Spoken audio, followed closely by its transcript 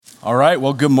All right,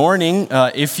 well, good morning.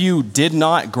 If you did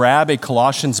not grab a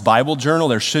Colossians Bible journal,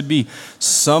 there should be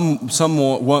one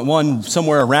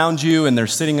somewhere around you, and they're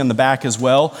sitting in the back as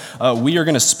well. We are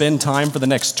going to spend time for the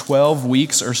next 12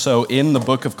 weeks or so in the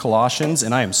book of Colossians,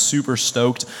 and I am super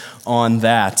stoked on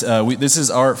that. This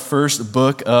is our first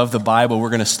book of the Bible we're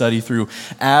going to study through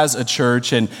as a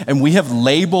church, and we have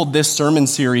labeled this sermon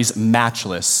series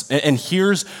Matchless. And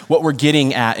here's what we're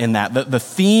getting at in that. The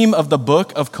theme of the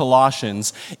book of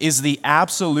Colossians is the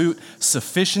absolute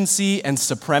sufficiency and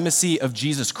supremacy of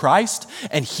Jesus Christ,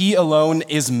 and He alone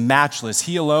is matchless.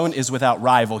 He alone is without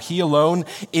rival. He alone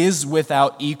is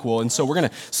without equal. And so we're going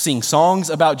to sing songs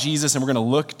about Jesus, and we're going to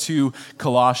look to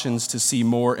Colossians to see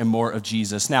more and more of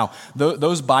Jesus. Now,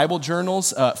 those Bible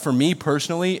journals, for me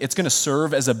personally, it's going to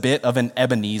serve as a bit of an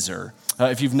Ebenezer.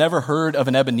 If you've never heard of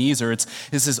an Ebenezer, it's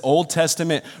this Old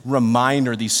Testament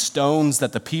reminder, these stones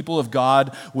that the people of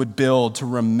God would build to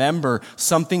remember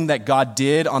something that God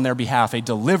did on their behalf, a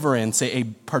deliverance, a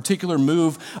particular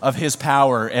move of His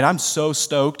power. And I'm so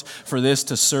stoked for this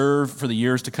to serve for the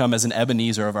years to come as an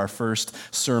Ebenezer of our first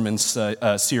sermon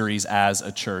series as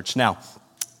a church. Now,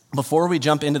 before we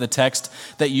jump into the text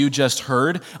that you just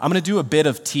heard, I'm going to do a bit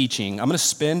of teaching. I'm going to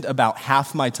spend about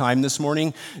half my time this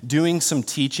morning doing some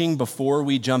teaching before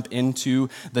we jump into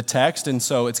the text. And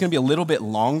so it's going to be a little bit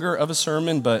longer of a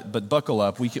sermon, but buckle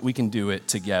up. We can do it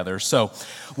together. So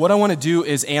what I want to do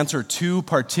is answer two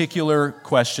particular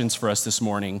questions for us this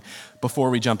morning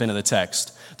before we jump into the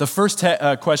text. The first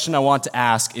question I want to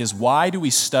ask is, why do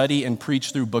we study and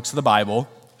preach through books of the Bible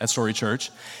at Story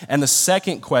Church? And the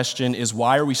second question is,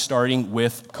 why are we starting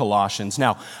with Colossians?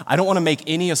 Now, I don't want to make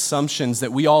any assumptions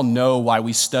that we all know why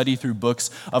we study through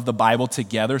books of the Bible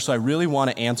together, so I really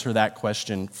want to answer that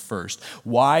question first.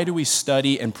 Why do we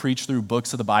study and preach through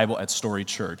books of the Bible at Story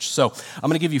Church? So I'm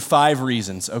going to give you 5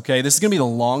 reasons, okay? This is going to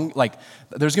be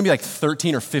there's going to be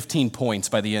 13 or 15 points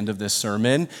by the end of this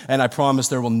sermon, and I promise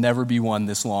there will never be one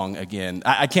this long again.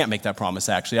 I can't make that promise,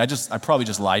 actually. I probably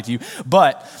just lied to you,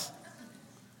 but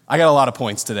I got a lot of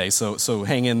points today, so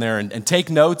hang in there and take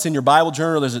notes in your Bible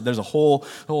journal. There's a whole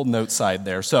note side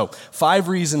there. So 5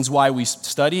 reasons why we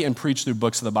study and preach through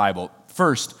books of the Bible.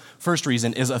 First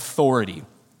reason is authority.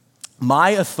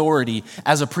 My authority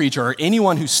as a preacher, or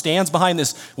anyone who stands behind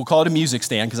this, we'll call it a music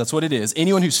stand because that's what it is.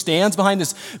 Anyone who stands behind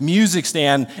this music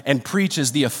stand and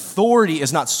preaches, the authority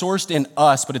is not sourced in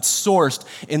us, but it's sourced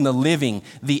in the living,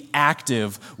 the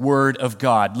active Word of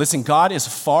God. Listen, God is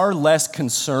far less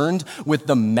concerned with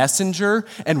the messenger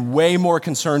and way more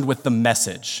concerned with the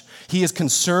message. He is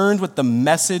concerned with the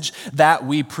message that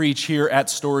we preach here at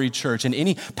Story Church. And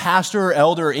any pastor or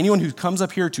elder or anyone who comes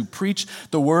up here to preach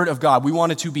the Word of God, we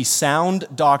want it to be sound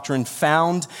doctrine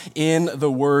found in the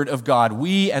Word of God.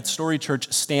 We at Story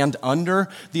Church stand under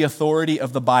the authority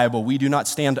of the Bible. We do not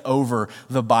stand over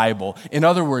the Bible. In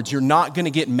other words, you're not going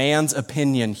to get man's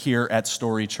opinion here at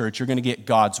Story Church. You're going to get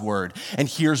God's Word. And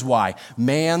here's why.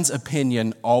 Man's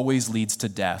opinion always leads to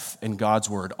death, and God's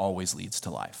Word always leads to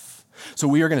life. So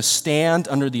we are going to stand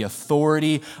under the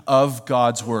authority of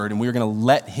God's Word, and we are going to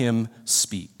let Him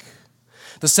speak.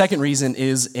 The second reason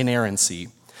is inerrancy.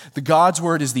 The God's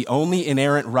Word is the only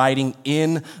inerrant writing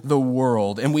in the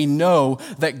world, and we know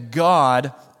that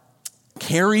God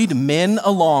carried men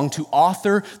along to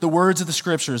author the words of the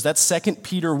Scriptures. That's 2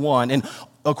 Peter 1, and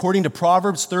according to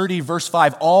Proverbs 30, verse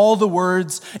 5, all the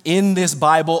words in this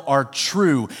Bible are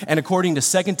true. And according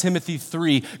to 2 Timothy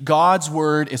 3, God's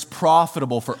Word is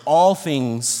profitable for all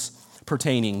things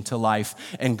pertaining to life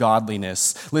and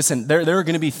godliness. Listen, there are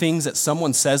going to be things that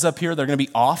someone says up here that are going to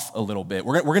be off a little bit.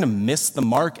 We're going to miss the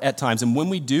mark at times. And when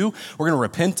we do, we're going to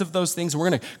repent of those things. We're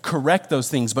going to correct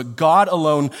those things. But God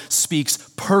alone speaks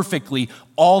perfectly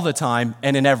all the time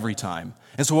and in every time.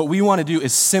 And so what we want to do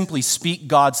is simply speak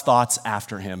God's thoughts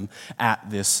after Him at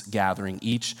this gathering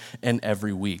each and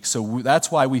every week. So that's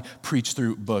why we preach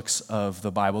through books of the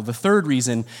Bible. The third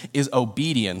reason is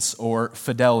obedience or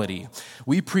fidelity.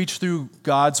 We preach through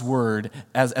God's Word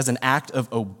as an act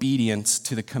of obedience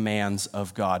to the commands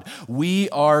of God. We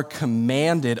are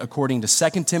commanded, according to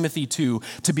 2 Timothy 2,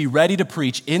 to be ready to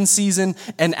preach in season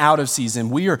and out of season.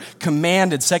 We are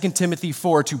commanded, 2 Timothy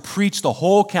 4, to preach the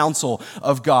whole counsel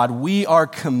of God. We are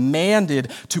commanded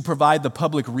to provide the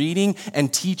public reading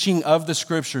and teaching of the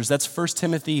Scriptures. That's 1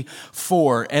 Timothy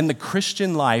 4. And the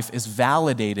Christian life is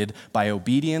validated by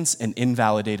obedience and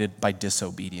invalidated by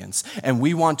disobedience. And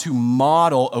we want to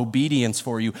model obedience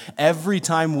for you every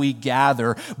time we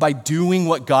gather by doing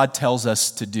what God tells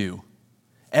us to do.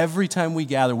 Every time we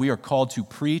gather, we are called to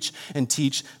preach and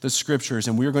teach the scriptures,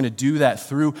 and we are going to do that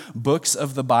through books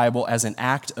of the Bible as an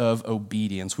act of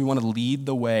obedience. We want to lead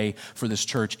the way for this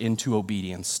church into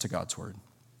obedience to God's word.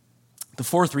 The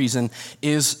fourth reason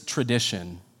is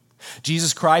tradition.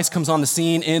 Jesus Christ comes on the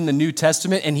scene in the New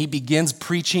Testament, and he begins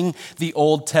preaching the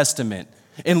Old Testament.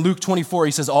 In Luke 24,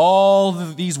 he says, all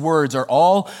of these words are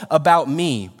all about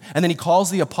me. And then he calls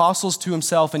the apostles to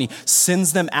himself and he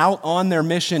sends them out on their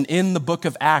mission in the book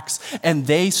of Acts. And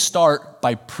they start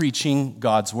by preaching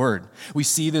God's word. We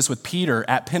see this with Peter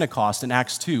at Pentecost in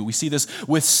Acts 2. We see this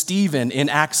with Stephen in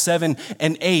Acts 7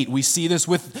 and 8. We see this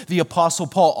with the apostle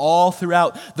Paul all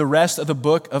throughout the rest of the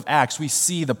book of Acts. We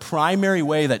see the primary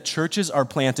way that churches are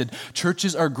planted,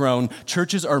 churches are grown,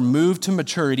 churches are moved to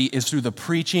maturity is through the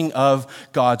preaching of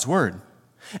God's word.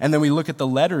 And then we look at the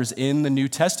letters in the New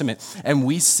Testament, and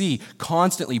we see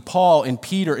constantly Paul and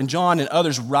Peter and John and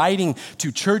others writing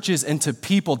to churches and to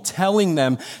people, telling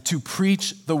them to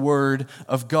preach the word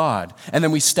of God. And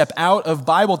then we step out of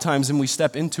Bible times and we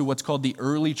step into what's called the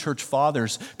early church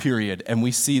fathers period, and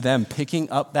we see them picking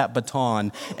up that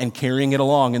baton and carrying it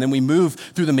along. And then we move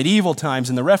through the medieval times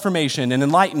and the Reformation and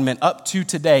Enlightenment up to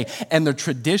today, and the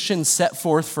tradition set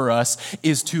forth for us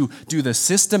is to do the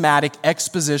systematic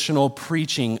expositional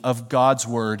preaching of God's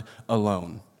word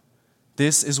alone.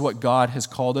 This is what God has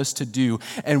called us to do,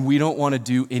 and we don't want to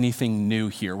do anything new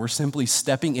here. We're simply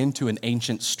stepping into an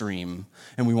ancient stream,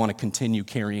 and we want to continue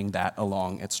carrying that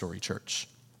along at Story Church.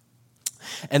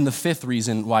 And the fifth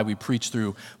reason why we preach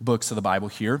through books of the Bible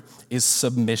here is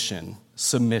submission.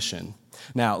 Submission.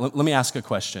 Now, let me ask a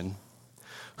question.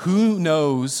 Who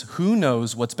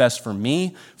knows what's best for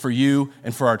me, for you,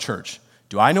 and for our church?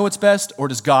 Do I know what's best, or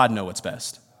does God know what's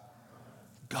best?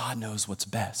 God knows what's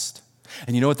best.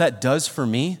 And you know what that does for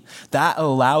me? That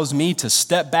allows me to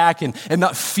step back and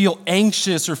not feel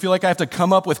anxious or feel like I have to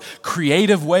come up with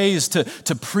creative ways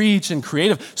to preach and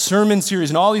creative sermon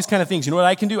series and all these kind of things. You know what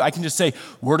I can do? I can just say,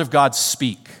 Word of God,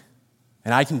 speak.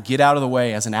 And I can get out of the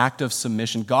way as an act of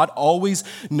submission. God always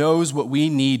knows what we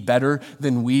need better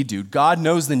than we do. God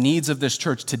knows the needs of this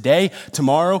church today,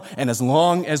 tomorrow, and as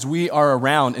long as we are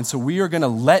around. And so we are going to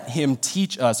let him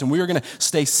teach us, and we are going to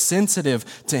stay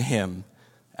sensitive to him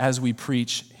as we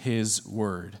preach his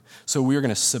word. So we are going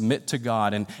to submit to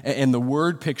God. And the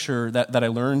word picture that I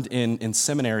learned in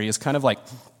seminary is kind of like,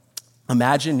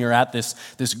 imagine you're at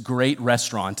this great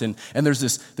restaurant, and there's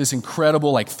this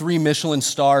incredible 3 Michelin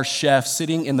star chef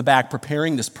sitting in the back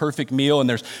preparing this perfect meal, and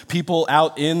there's people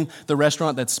out in the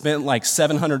restaurant that spent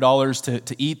 $700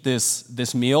 to eat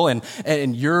this meal,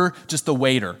 and you're just the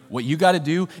waiter. What you got to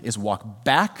do is walk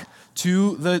back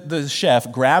to the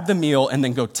chef, grab the meal, and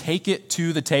then go take it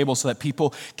to the table so that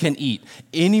people can eat.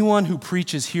 Anyone who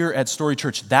preaches here at Story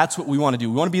Church, that's what we want to do.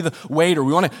 We want to be the waiter.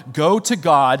 We want to go to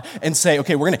God and say,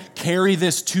 okay, we're going to carry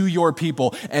this to your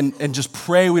people and just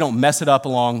pray we don't mess it up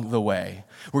along the way.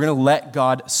 We're going to let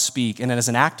God speak. And as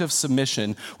an act of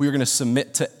submission, we are going to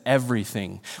submit to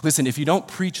everything. Listen, if you don't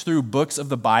preach through books of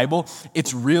the Bible,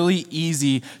 it's really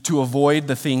easy to avoid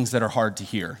the things that are hard to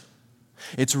hear.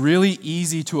 It's really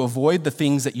easy to avoid the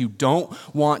things that you don't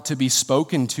want to be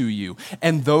spoken to you.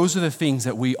 And those are the things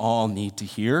that we all need to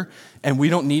hear. And we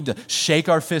don't need to shake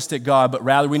our fist at God, but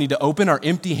rather we need to open our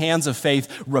empty hands of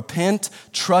faith, repent,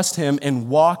 trust him, and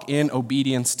walk in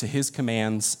obedience to his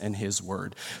commands and his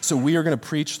word. So we are going to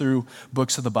preach through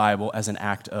books of the Bible as an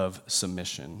act of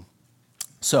submission.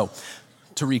 So,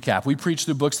 to recap, we preach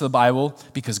through books of the Bible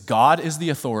because God is the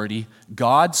authority,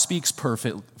 God speaks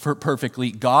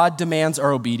perfectly, God demands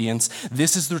our obedience.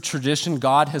 This is the tradition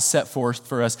God has set forth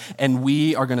for us, and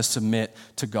we are going to submit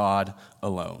to God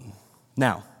alone.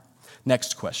 Now,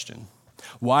 next question.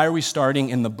 Why are we starting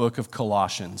in the book of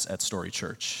Colossians at Story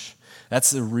Church?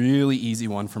 That's a really easy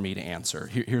one for me to answer.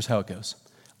 Here's how it goes.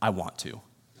 I want to.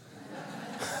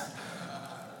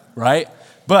 Right?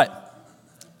 But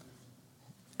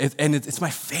it's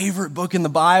my favorite book in the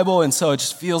Bible, and so it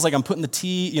just feels like I'm putting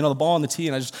the ball in the tee,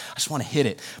 and I just want to hit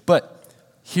it. But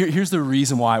here's the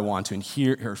reason why I want to, and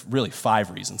here are really 5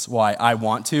 reasons why I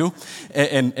want to,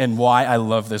 and why I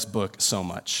love this book so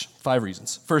much. 5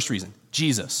 reasons. First reason,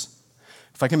 Jesus.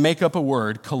 If I can make up a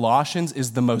word, Colossians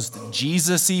is the most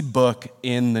Jesus-y book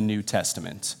in the New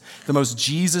Testament. The most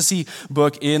Jesus-y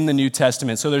book in the New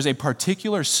Testament. So there's a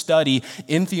particular study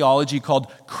in theology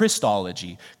called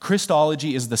Christology.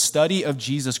 Christology is the study of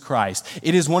Jesus Christ.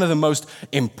 It is one of the most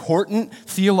important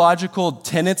theological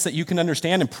tenets that you can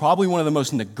understand, and probably one of the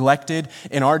most neglected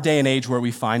in our day and age where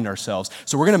we find ourselves.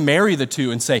 So we're going to marry the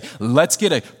two and say, let's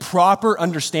get a proper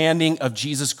understanding of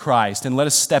Jesus Christ, and let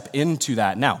us step into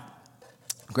that. Now,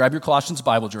 grab your Colossians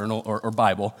Bible journal or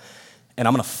Bible, And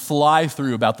I'm going to fly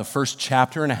through about the first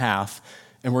chapter and a half,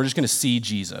 and we're just going to see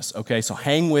Jesus, okay? So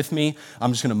hang with me.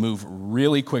 I'm just going to move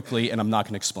really quickly, and I'm not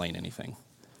going to explain anything.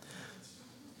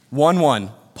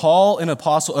 1:1, Paul, an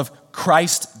apostle of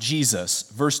Christ Jesus.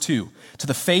 Verse 2, to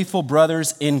the faithful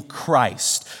brothers in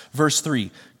Christ. Verse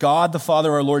 3, God the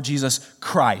Father, our Lord Jesus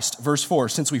Christ. Verse 4,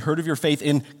 since we heard of your faith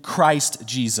in Christ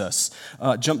Jesus.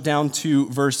 Jump down to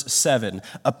verse 7.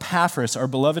 Epaphras, our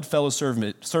beloved fellow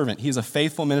servant. He is a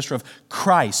faithful minister of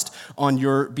Christ on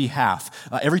your behalf.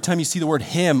 Every time you see the word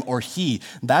him or he,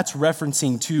 that's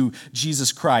referencing to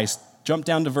Jesus Christ. Jump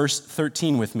down to verse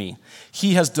 13 with me.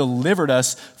 He has delivered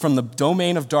us from the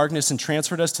domain of darkness and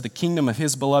transferred us to the kingdom of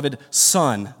his beloved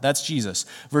Son. That's Jesus.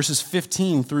 Verses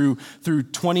 15 through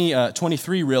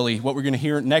 23, really, what we're going to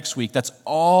hear next week, that's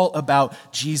all about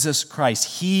Jesus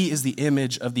Christ. He is the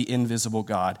image of the invisible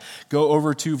God. Go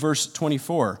over to verse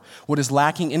 24. What is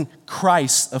lacking in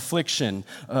Christ's affliction?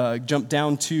 Jump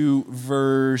down to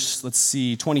verse,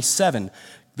 27.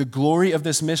 The glory of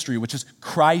this mystery, which is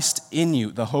Christ in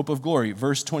you, the hope of glory.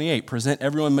 Verse 28, present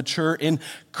everyone mature in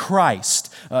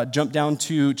Christ. Jump down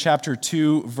to chapter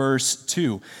 2, verse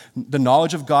 2. The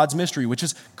knowledge of God's mystery, which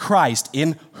is Christ,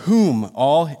 in whom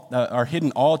all are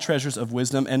hidden all treasures of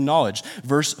wisdom and knowledge.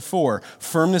 Verse 4,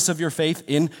 firmness of your faith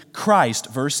in Christ.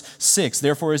 Verse 6,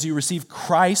 therefore as you receive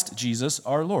Christ Jesus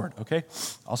our Lord. Okay,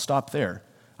 I'll stop there.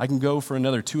 I can go for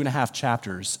another 2.5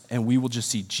 chapters, and we will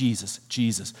just see Jesus,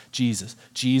 Jesus, Jesus,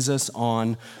 Jesus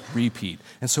on repeat.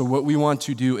 And so what we want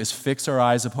to do is fix our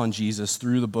eyes upon Jesus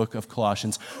through the book of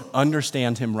Colossians,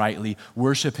 understand him rightly,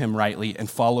 worship him rightly, and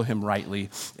follow him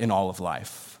rightly in all of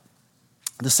life.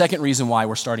 The second reason why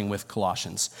we're starting with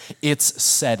Colossians, its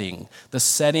setting.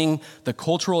 The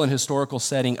cultural and historical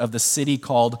setting of the city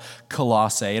called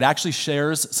Colossae. It actually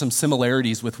shares some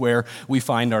similarities with where we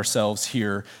find ourselves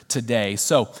here today.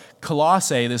 So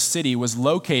Colossae, this city, was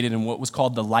located in what was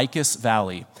called the Lycus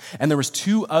Valley. And there was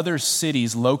 2 other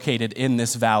cities located in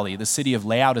this valley, the city of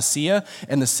Laodicea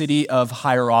and the city of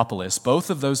Hierapolis.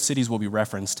 Both of those cities will be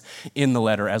referenced in the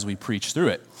letter as we preach through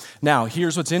it. Now,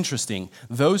 here's what's interesting.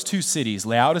 Those 2 cities,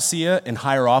 Laodicea and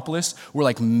Hierapolis, were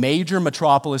like major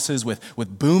metropolises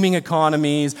with booming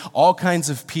economies, all kinds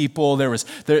of people. There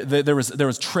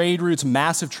was trade routes,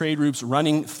 massive trade routes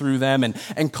running through them.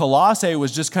 And Colossae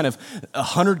was just kind of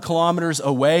 100 kilometers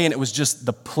away, and it was just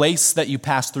the place that you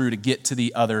passed through to get to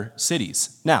the other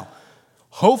cities. Now,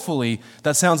 hopefully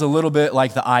that sounds a little bit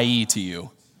like the IE to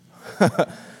you,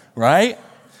 right?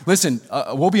 Listen,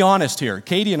 we'll be honest here.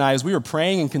 Katie and I, as we were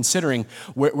praying and considering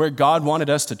where God wanted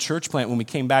us to church plant when we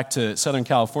came back to Southern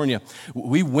California,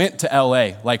 we went to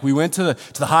LA. Like, we went to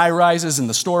the high rises and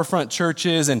the storefront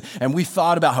churches, and we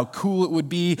thought about how cool it would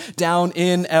be down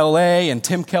in LA. And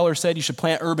Tim Keller said you should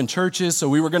plant urban churches, so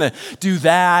we were going to do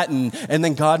that. And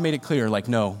then God made it clear, like,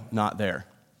 no, not there.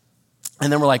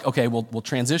 And then we're like, okay, we'll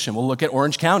transition. We'll look at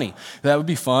Orange County. That would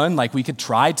be fun. Like, we could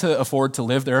try to afford to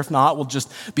live there. If not, we'll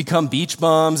just become beach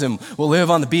bums and we'll live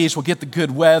on the beach. We'll get the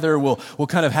good weather. We'll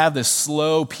kind of have this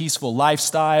slow, peaceful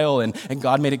lifestyle. And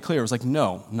God made it clear. It was like,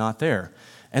 no, not there.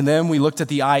 And then we looked at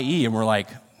the IE and we're like,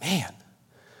 man,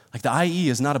 like, the IE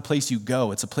is not a place you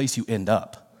go. It's a place you end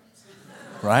up,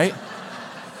 right?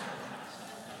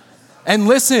 And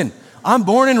listen, I'm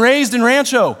born and raised in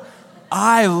Rancho.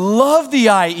 I love the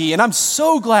IE, and I'm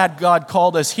so glad God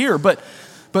called us here. But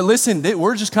listen,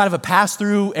 we're just kind of a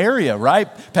pass-through area, right?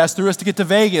 Pass through us to get to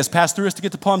Vegas, pass through us to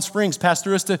get to Palm Springs, pass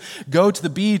through us to go to the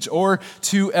beach or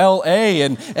to LA,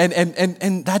 and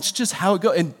that's just how it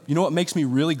goes. And you know what makes me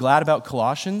really glad about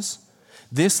Colossians?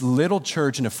 This little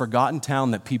church in a forgotten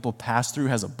town that people pass through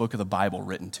has a book of the Bible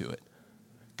written to it.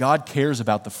 God cares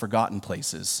about the forgotten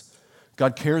places.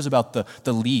 God cares about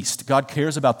the least. God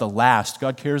cares about the last.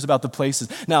 God cares about the places.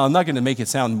 Now, I'm not going to make it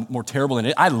sound more terrible than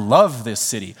it. I love this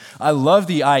city. I love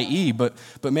the IE, but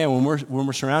man, when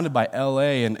we're surrounded by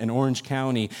LA and Orange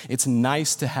County, it's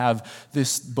nice to have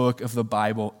this book of the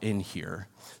Bible in here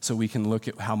so we can look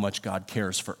at how much God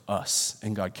cares for us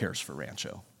and God cares for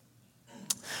Rancho.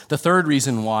 The third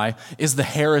reason why is the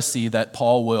heresy that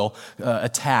Paul will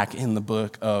attack in the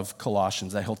book of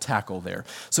Colossians, that he'll tackle there.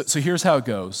 So here's how it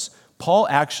goes. Paul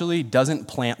actually doesn't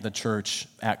plant the church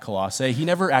at Colossae. He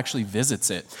never actually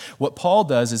visits it. What Paul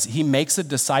does is he makes a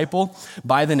disciple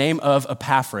by the name of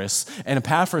Epaphras, and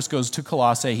Epaphras goes to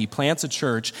Colossae. He plants a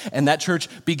church, and that church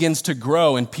begins to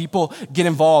grow, and people get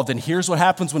involved. And here's what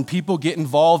happens when people get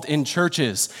involved in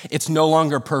churches. It's no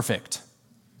longer perfect.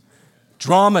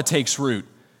 Drama takes root.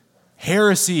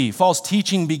 Heresy, false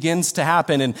teaching begins to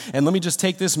happen. And let me just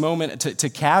take this moment to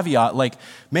caveat, like,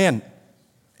 man,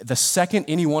 the second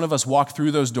any one of us walked through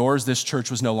those doors, this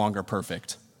church was no longer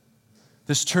perfect.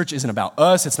 This church isn't about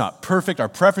us. It's not perfect. Our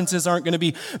preferences aren't going to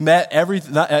be met.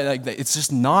 It's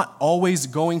just not always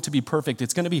going to be perfect.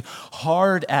 It's going to be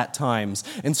hard at times.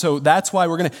 And so that's why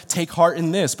we're going to take heart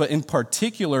in this. But in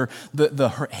particular, the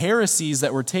heresies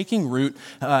that were taking root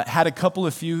had a couple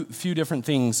of few different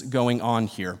things going on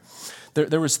here.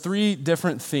 There was 3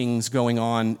 different things going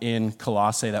on in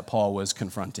Colossae that Paul was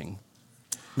confronting.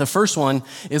 The first one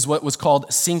is what was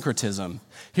called syncretism.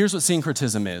 Here's what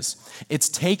syncretism is. It's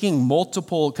taking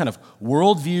multiple kind of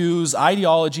worldviews,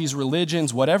 ideologies,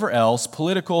 religions, whatever else,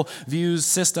 political views,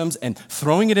 systems, and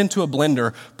throwing it into a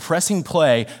blender, pressing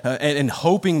play, and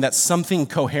hoping that something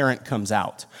coherent comes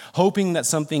out, hoping that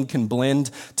something can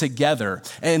blend together.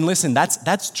 And listen,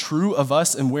 that's true of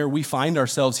us and where we find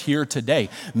ourselves here today.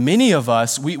 Many of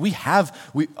us, we have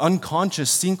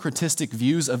unconscious syncretistic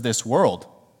views of this world.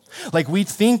 Like we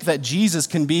think that Jesus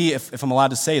can be, if I'm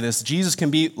allowed to say this, Jesus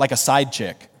can be like a side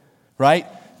chick, right?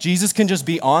 Jesus can just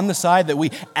be on the side that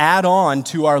we add on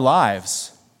to our lives.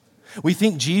 We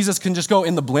think Jesus can just go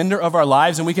in the blender of our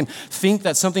lives and we can think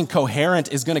that something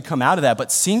coherent is going to come out of that.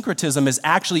 But syncretism is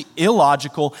actually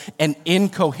illogical and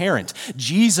incoherent.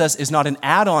 Jesus is not an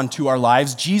add-on to our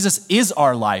lives. Jesus is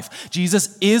our life.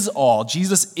 Jesus is all.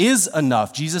 Jesus is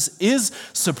enough. Jesus is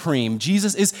supreme.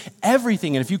 Jesus is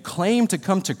everything. And if you claim to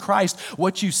come to Christ,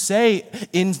 what you say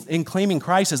in claiming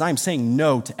Christ is, I'm saying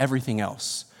no to everything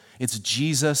else. It's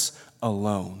Jesus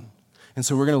alone. And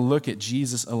so we're going to look at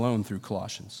Jesus alone through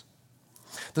Colossians.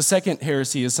 The second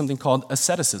heresy is something called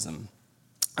asceticism.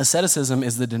 Asceticism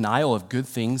is the denial of good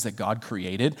things that God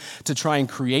created to try and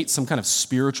create some kind of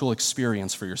spiritual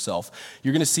experience for yourself.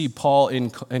 You're going to see Paul in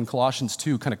Colossians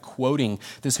 2 kind of quoting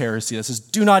this heresy that says,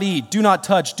 do not eat, do not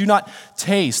touch, do not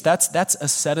taste. That's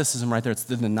asceticism right there. It's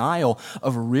the denial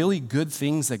of really good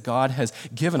things that God has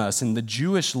given us. And the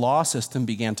Jewish law system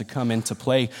began to come into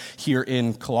play here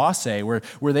in Colossae, where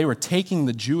they were taking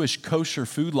the Jewish kosher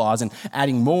food laws and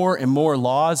adding more and more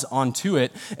laws onto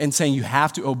it and saying you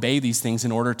have to obey these things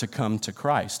in order to come to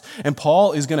Christ. And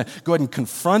Paul is going to go ahead and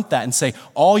confront that and say,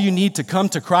 all you need to come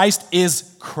to Christ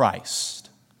is Christ.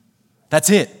 That's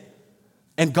it.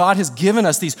 And God has given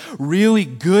us these really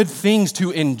good things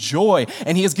to enjoy.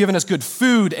 And he has given us good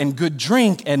food and good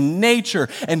drink and nature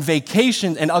and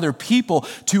vacation and other people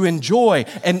to enjoy.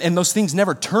 And those things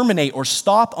never terminate or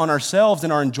stop on ourselves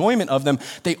and our enjoyment of them.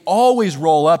 They always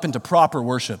roll up into proper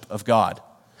worship of God.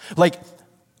 Like,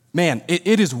 man,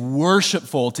 it is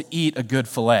worshipful to eat a good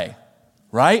filet,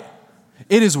 right?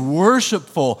 It is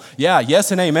worshipful. Yeah,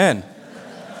 yes and amen.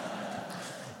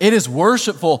 It is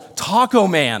worshipful. Taco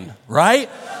Man, right?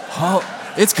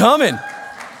 Oh, it's coming.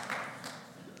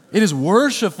 It is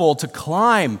worshipful to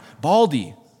climb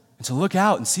Baldy and to look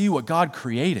out and see what God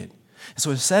created. And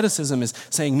so asceticism is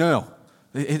saying, no,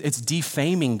 it's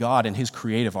defaming God and his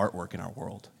creative artwork in our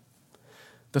world.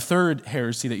 The third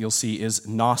heresy that you'll see is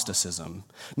Gnosticism.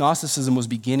 Gnosticism was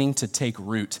beginning to take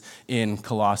root in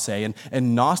Colossae,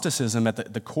 and Gnosticism,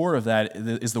 at the core of that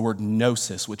is the word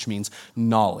gnosis, which means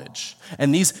knowledge.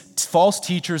 And these false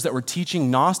teachers that were teaching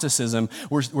Gnosticism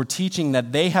were teaching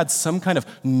that they had some kind of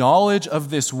knowledge of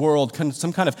this world,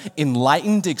 some kind of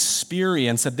enlightened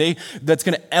experience that's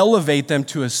going to elevate them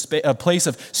to a place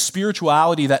of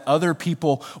spirituality that other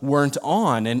people weren't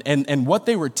on. And what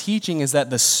they were teaching is that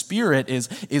the spirit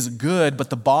is good, but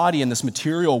the body and this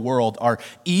material world are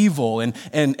evil.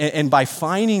 And by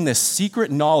finding this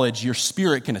secret knowledge, your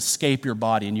spirit can escape your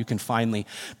body and you can finally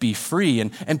be free.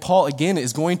 And Paul, again,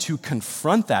 is going to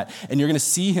confront that. And you're going to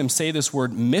see him say this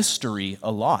word mystery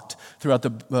a lot throughout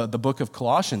the book of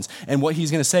Colossians. And what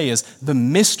he's going to say is, the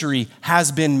mystery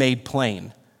has been made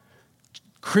plain.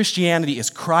 Christianity is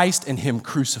Christ and him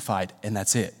crucified, and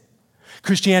that's it.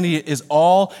 Christianity is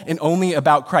all and only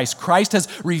about Christ. Christ has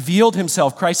revealed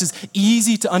himself. Christ is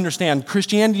easy to understand.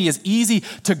 Christianity is easy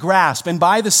to grasp. And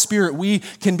by the Spirit, we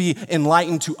can be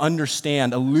enlightened to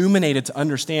understand, illuminated to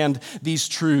understand these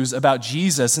truths about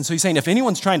Jesus. And so he's saying, if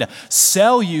anyone's trying to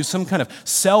sell you some kind of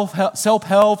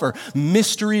self-help or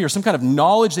mystery or some kind of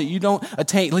knowledge that you don't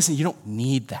attain, listen, you don't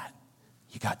need that.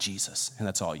 You got Jesus, and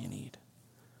that's all you need.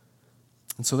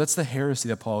 And so that's the heresy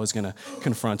that Paul is going to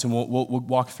confront, and we'll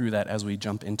walk through that as we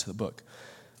jump into the book.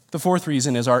 The fourth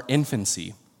reason is our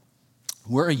infancy.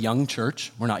 We're a young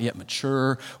church. We're not yet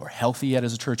mature or healthy yet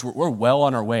as a church. We're well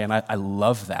on our way, and I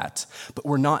love that. But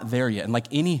we're not there yet. And like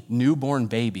any newborn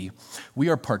baby, we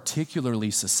are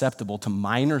particularly susceptible to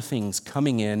minor things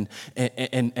coming in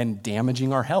and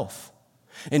damaging our health.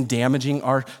 and damaging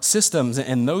our systems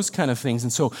and those kind of things.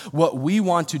 And so what we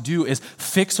want to do is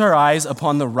fix our eyes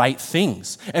upon the right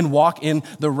things and walk in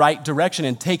the right direction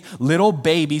and take little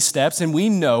baby steps. And we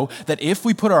know that if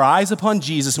we put our eyes upon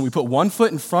Jesus and we put one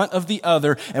foot in front of the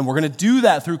other, and we're going to do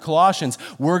that through Colossians,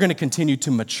 we're going to continue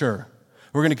to mature.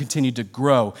 We're going to continue to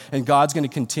grow, and God's going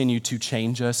to continue to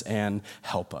change us and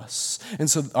help us. And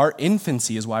so our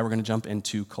infancy is why we're going to jump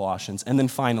into Colossians. And then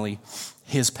finally,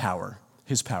 his power.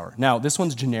 His power. Now, this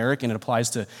one's generic, and it applies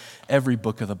to every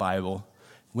book of the Bible.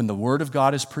 When the word of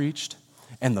God is preached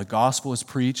and the gospel is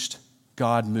preached,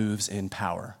 God moves in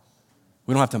power.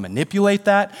 We don't have to manipulate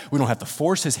that. We don't have to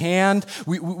force his hand.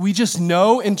 We just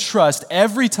know and trust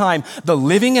every time the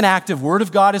living and active word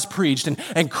of God is preached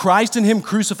and Christ and him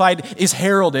crucified is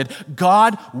heralded,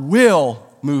 God will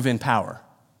move in power.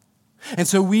 And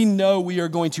so we know we are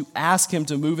going to ask him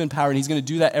to move in power, and he's going to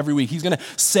do that every week. He's going to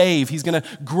save, he's going to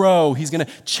grow, he's going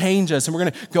to change us, and we're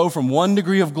going to go from one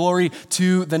degree of glory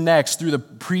to the next through the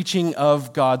preaching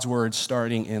of God's word,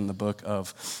 starting in the book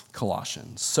of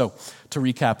Colossians. So to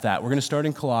recap that, we're going to start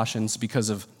in Colossians because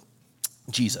of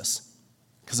Jesus,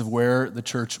 because of where the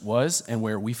church was and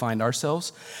where we find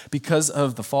ourselves, because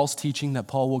of the false teaching that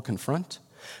Paul will confront,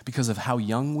 because of how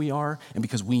young we are, and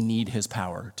because we need his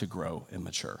power to grow and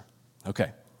mature.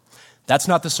 Okay, that's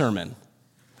not the sermon.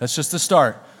 That's just the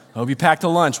start. I hope you packed a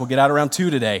lunch. We'll get out around 2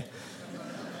 today.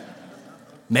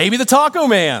 Maybe the Taco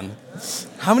Man.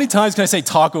 How many times can I say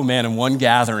Taco Man in one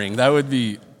gathering? That would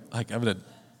be like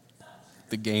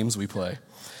the games we play.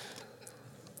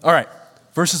 All right,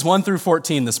 verses 1 through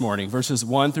 14 this morning. Verses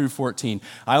 1 through 14.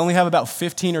 I only have about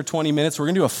 15 or 20 minutes. We're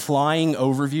going to do a flying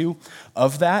overview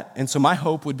of that. And so my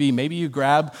hope would be maybe you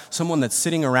grab someone that's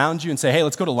sitting around you and say, hey,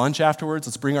 let's go to lunch afterwards.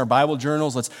 Let's bring our Bible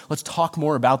journals. Let's talk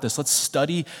more about this. Let's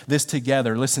study this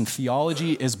together. Listen,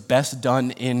 theology is best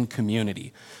done in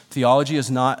community. Theology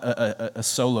is not a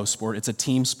solo sport. It's a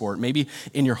team sport. Maybe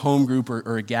in your home group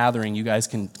or a gathering, you guys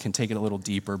can take it a little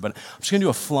deeper. But I'm just going to do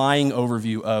a flying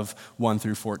overview of 1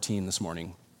 through 14 this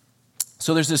morning.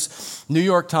 So there's this New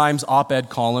York Times op-ed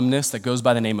columnist that goes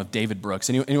by the name of David Brooks.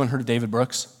 Anyone heard of David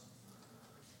Brooks?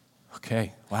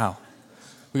 Okay, wow.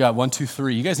 We got 1, 2,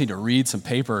 3. You guys need to read some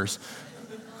papers.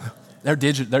 They're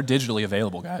digitally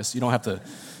available, guys. You don't have to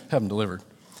have them delivered.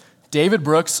 David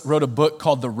Brooks wrote a book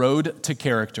called The Road to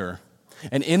Character.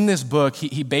 And in this book,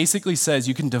 he basically says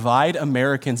you can divide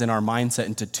Americans in our mindset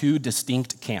into 2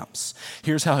 distinct camps.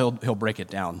 Here's how he'll break it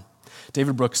down.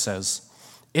 David Brooks says,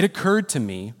 it occurred to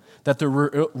me that there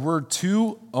were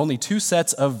only two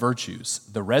sets of virtues,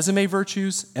 the resume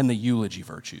virtues and the eulogy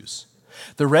virtues.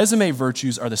 The resume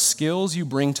virtues are the skills you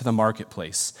bring to the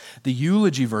marketplace. The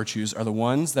eulogy virtues are the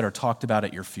ones that are talked about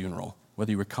at your funeral,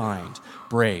 whether you were kind,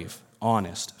 brave,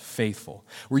 honest, faithful.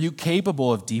 Were you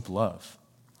capable of deep love?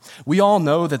 We all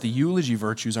know that the eulogy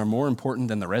virtues are more important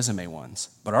than the resume ones,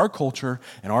 but our culture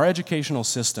and our educational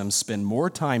systems spend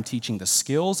more time teaching the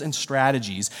skills and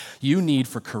strategies you need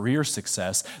for career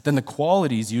success than the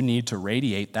qualities you need to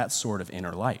radiate that sort of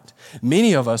inner light.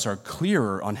 Many of us are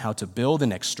clearer on how to build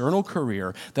an external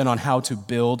career than on how to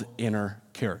build inner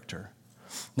character.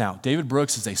 Now, David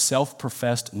Brooks is a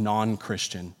self-professed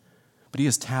non-Christian, but he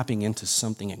is tapping into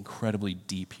something incredibly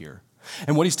deep here.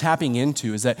 And what he's tapping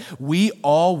into is that we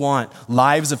all want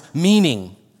lives of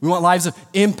meaning. We want lives of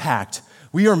impact.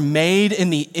 We are made in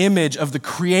the image of the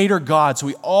Creator God. So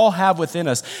we all have within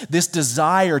us this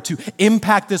desire to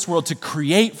impact this world, to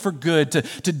create for good,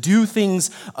 to do things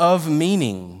of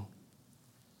meaning.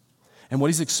 And what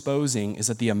he's exposing is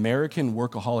that the American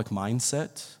workaholic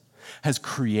mindset has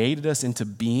created us into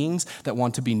beings that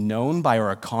want to be known by our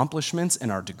accomplishments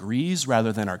and our degrees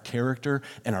rather than our character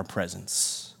and our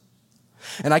presence.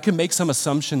 And I can make some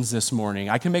assumptions this morning.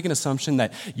 I can make an assumption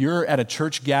that you're at a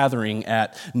church gathering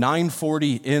at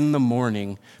 9:40 in the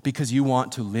morning because you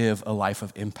want to live a life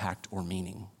of impact or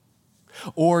meaning.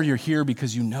 Or you're here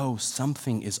because you know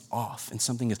something is off and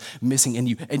something is missing and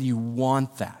you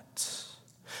want that.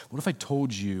 What if I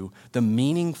told you the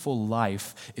meaningful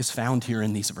life is found here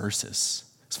in these verses?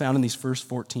 It's found in these first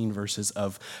 14 verses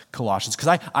of Colossians,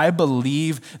 because I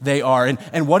believe they are.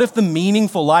 And what if the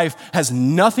meaningful life has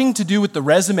nothing to do with the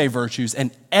resume virtues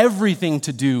and everything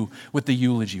to do with the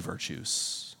eulogy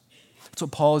virtues? That's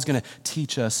what Paul is going to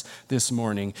teach us this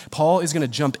morning. Paul is going to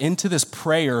jump into this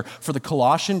prayer for the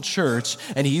Colossian church,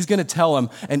 and he's going to tell them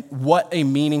what a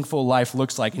meaningful life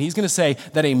looks like. And he's going to say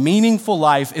that a meaningful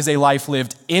life is a life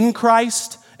lived in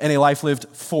Christ and a life lived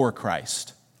for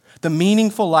Christ. The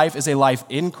meaningful life is a life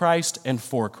in Christ and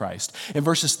for Christ. In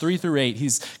verses 3 through 8,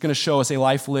 he's going to show us a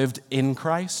life lived in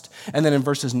Christ. And then in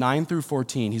verses 9 through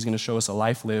 14, he's going to show us a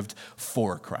life lived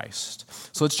for Christ.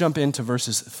 So let's jump into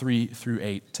verses 3 through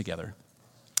 8 together.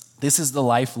 This is the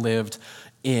life lived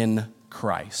in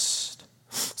Christ.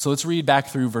 So let's read back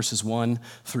through verses 1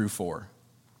 through 4.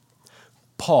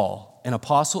 Paul, an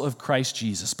apostle of Christ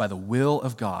Jesus by the will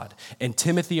of God, and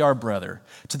Timothy our brother,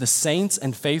 to the saints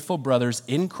and faithful brothers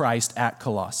in Christ at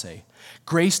Colossae,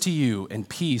 grace to you and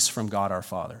peace from God our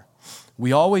Father.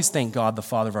 We always thank God the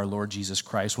Father of our Lord Jesus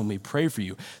Christ when we pray for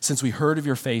you, since we heard of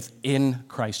your faith in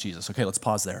Christ Jesus. Okay, let's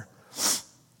pause there.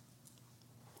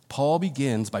 Paul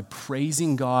begins by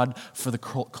praising God for the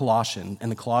Colossians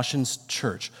and the Colossians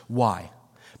church. Why?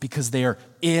 Because they are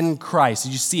in Christ.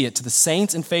 Did you see it? To the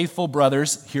saints and faithful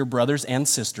brothers, here brothers and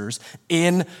sisters,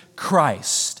 in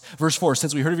Christ. Verse 4,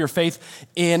 since we heard of your faith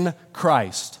in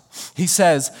Christ. He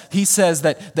says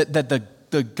that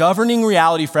the governing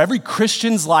reality for every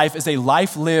Christian's life is a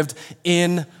life lived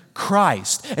in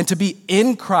Christ. And to be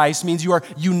in Christ means you are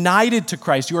united to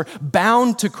Christ. You are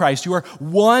bound to Christ. You are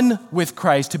one with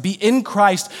Christ. To be in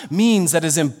Christ means that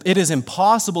it is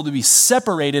impossible to be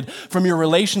separated from your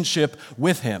relationship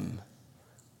with him.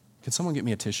 Can someone get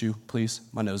me a tissue, please?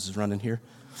 My nose is running here.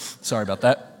 Sorry about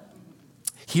that.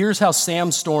 Here's how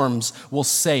Sam Storms will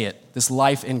say it, this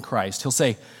life in Christ. He'll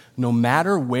say, no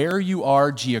matter where you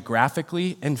are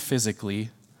geographically and physically,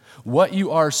 what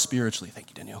you are spiritually, thank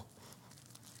you, Danielle.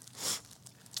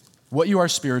 What you are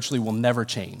spiritually will never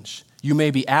change. You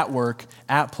may be at work,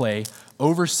 at play,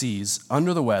 overseas,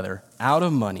 under the weather, out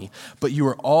of money, but you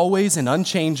are always and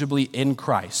unchangeably in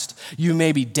Christ. You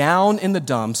may be down in the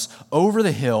dumps, over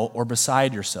the hill, or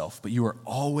beside yourself, but you are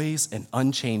always and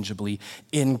unchangeably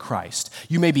in Christ.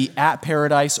 You may be at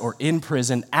paradise or in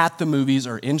prison, at the movies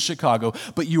or in Chicago,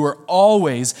 but you are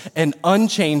always and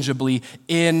unchangeably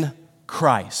in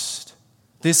Christ.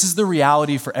 This is the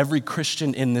reality for every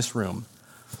Christian in this room.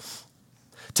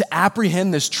 To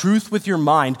apprehend this truth with your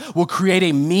mind will create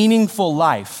a meaningful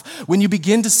life. When you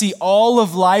begin to see all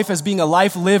of life as being a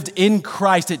life lived in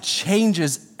Christ, it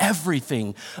changes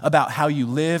everything about how you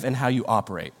live and how you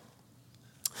operate.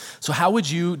 So how would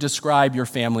you describe your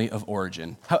family of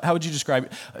origin? How would you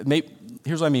describe it?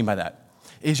 Here's what I mean by that.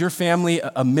 Is your family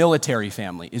a military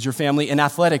family? Is your family an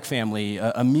athletic family,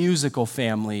 a musical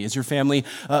family? Is your family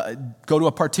go to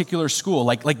a particular school,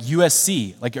 like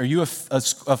USC? Like, are you a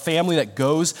family that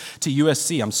goes to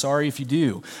USC? I'm sorry if you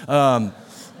do. I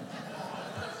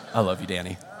love you,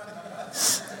 Danny.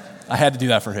 I had to do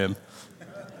that for him.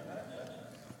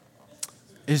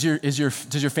 Does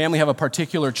your family have a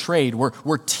particular trade?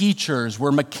 We're teachers,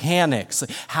 we're mechanics.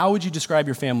 How would you describe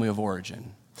your family of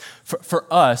origin?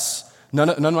 For us, None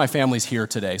of my family's here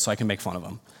today, so I can make fun of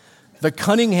them. The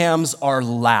Cunninghams are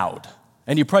loud.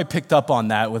 And you probably picked up on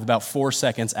that with about 4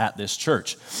 seconds at this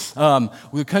church. The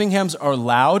Cunninghams are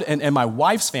loud, and my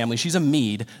wife's family, she's a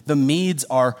Meade. The Meades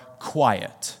are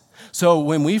quiet. So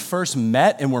when we first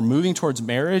met and were moving towards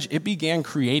marriage, it began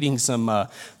creating some,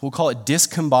 we'll call it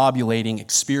discombobulating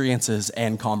experiences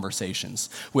and conversations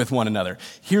with one another.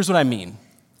 Here's what I mean.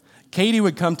 Katie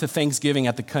would come to Thanksgiving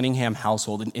at the Cunningham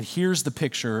household, and here's the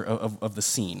picture of the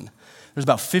scene. There's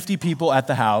about 50 people at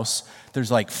the house. There's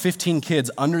like 15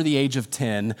 kids under the age of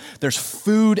 10. There's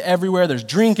food everywhere. There's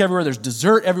drink everywhere. There's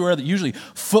dessert everywhere. Usually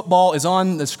football is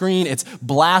on the screen. It's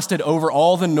blasted over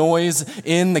all the noise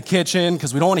in the kitchen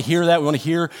because we don't want to hear that. We want to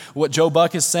hear what Joe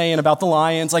Buck is saying about the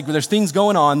Lions. Like, there's things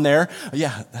going on there.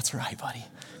 Yeah, that's right, buddy.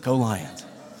 Go Lions.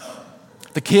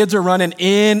 The kids are running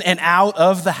in and out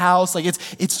of the house. Like,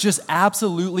 it's just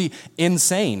absolutely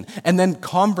insane. And then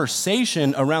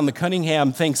conversation around the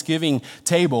Cunningham Thanksgiving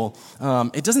table,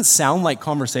 it doesn't sound like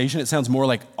conversation. It sounds more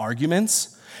like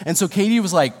arguments. And so Katie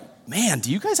was like, man, do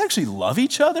you guys actually love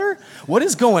each other? What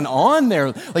is going on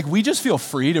there? Like, we just feel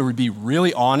free to be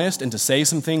really honest and to say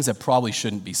some things that probably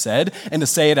shouldn't be said and to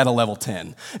say it at a level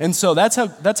 10. And so that's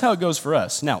how it goes for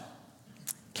us. Now,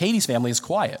 Katie's family is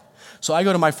quiet. So I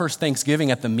go to my first Thanksgiving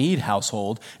at the Meade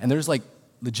household, and there's like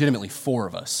legitimately 4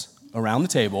 of us around the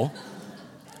table.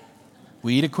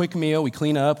 We eat a quick meal, we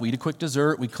clean up, we eat a quick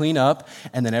dessert, we clean up,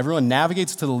 and then everyone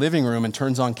navigates to the living room and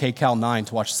turns on KCAL 9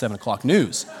 to watch the 7 o'clock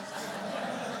news.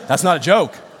 That's not a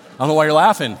joke. I don't know why you're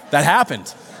laughing. That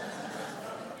happened.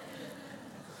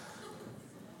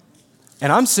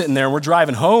 And I'm sitting there, and we're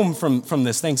driving home from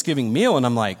this Thanksgiving meal, and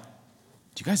I'm like,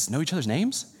 do you guys know each other's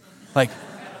names? Like,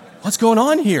 what's going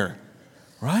on here?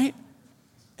 Right?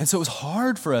 And so it was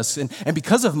hard for us. And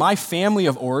because of my family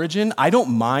of origin, I don't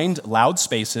mind loud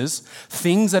spaces.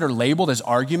 Things that are labeled as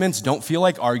arguments don't feel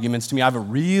like arguments to me. I have a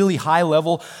really high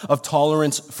level of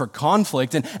tolerance for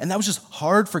conflict. And that was just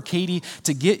hard for Katie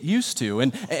to get used to.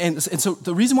 And so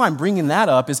the reason why I'm bringing that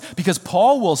up is because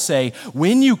Paul will say,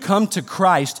 when you come to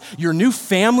Christ, your new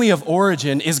family of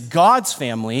origin is God's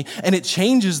family, and it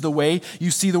changes the way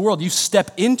you see the world. You step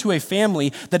into a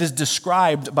family that is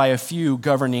described by a few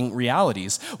governing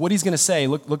realities. What he's going to say,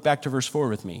 look back to verse 4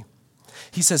 with me.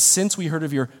 He says, since we heard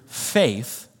of your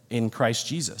faith in Christ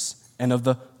Jesus and of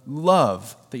the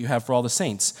love that you have for all the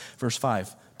saints. Verse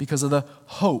 5, because of the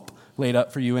hope laid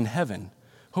up for you in heaven.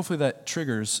 Hopefully that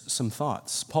triggers some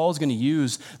thoughts. Paul's going to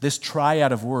use this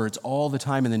triad of words all the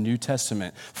time in the New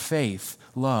Testament, faith,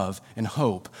 love, and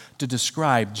hope, to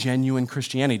describe genuine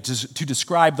Christianity, to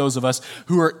describe those of us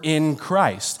who are in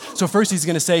Christ. So first he's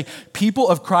going to say, people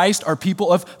of Christ are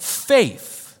people of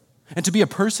faith. And to be a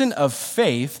person of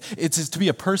faith, it's to be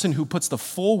a person who puts the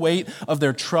full weight of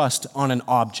their trust on an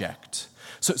object.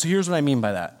 So here's what I mean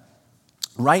by that.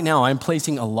 Right now, I'm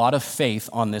placing a lot of faith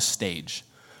on this stage.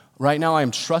 Right now,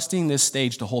 I'm trusting this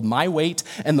stage to hold my weight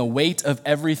and the weight of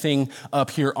everything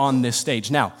up here on this stage.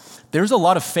 Now, there's a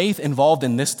lot of faith involved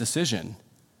in this decision.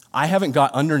 I haven't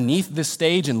got underneath this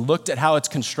stage and looked at how it's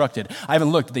constructed. I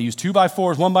haven't looked. Did they use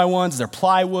 2x4s, 1x1s? Is there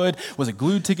plywood? Was it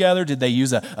glued together? Did they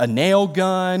use a nail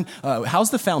gun? How's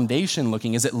the foundation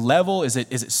looking? Is it level? Is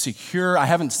it secure? I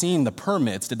haven't seen the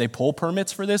permits. Did they pull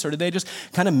permits for this, or did they just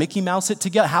kind of Mickey Mouse it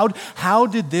together? How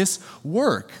did this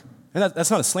work? And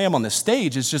that's not a slam on the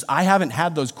stage. It's just I haven't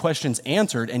had those questions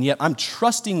answered, and yet I'm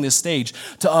trusting this stage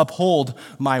to uphold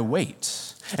my weight.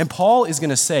 And Paul is going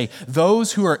to say,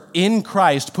 those who are in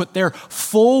Christ put their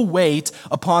full weight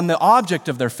upon the object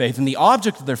of their faith, and the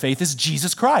object of their faith is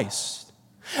Jesus Christ.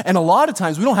 And a lot of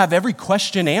times we don't have every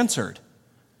question answered.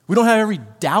 We don't have every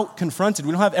doubt confronted.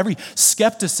 We don't have every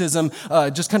skepticism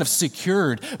just kind of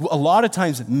secured. A lot of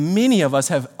times, many of us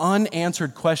have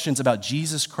unanswered questions about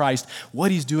Jesus Christ,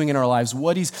 what he's doing in our lives,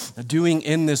 what he's doing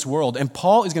in this world. And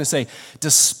Paul is going to say,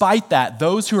 despite that,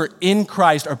 those who are in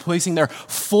Christ are placing their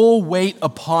full weight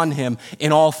upon him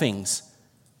in all things.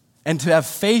 And to have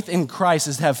faith in Christ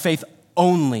is to have faith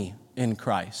only in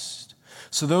Christ.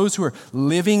 So those who are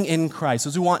living in Christ,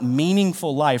 those who want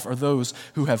meaningful life, are those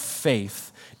who have faith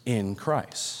in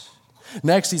Christ.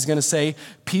 Next, he's going to say,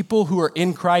 people who are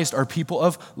in Christ are people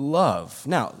of love.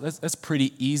 Now, that's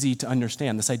pretty easy to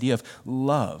understand, this idea of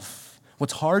love.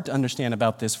 What's hard to understand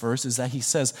about this verse is that he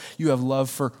says you have love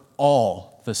for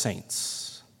all the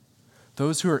saints.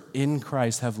 Those who are in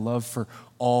Christ have love for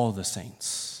all the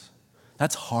saints.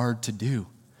 That's hard to do,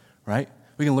 right?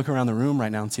 We can look around the room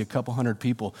right now and see a couple hundred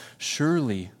people.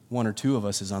 Surely one or two of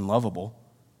us is unlovable.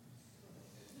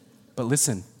 But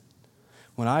listen,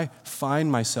 when I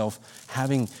find myself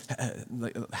having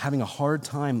a hard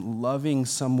time loving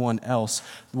someone else,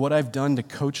 what I've done to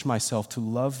coach myself to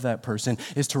love that person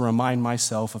is to remind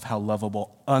myself of how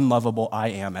unlovable I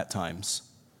am at times.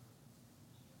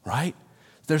 Right?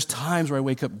 There's times where I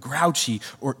wake up grouchy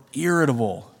or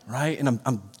irritable, right? And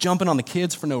I'm jumping on the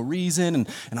kids for no reason, and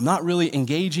I'm not really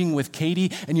engaging with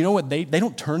Katie. And you know what? They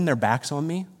don't turn their backs on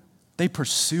me. They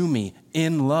pursue me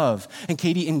in love. And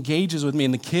Katie engages with me,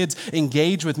 and the kids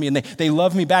engage with me, and they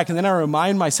love me back. And then I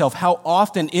remind myself how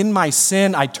often in my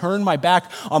sin I turn my back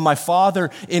on my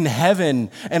Father in heaven,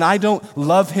 and I don't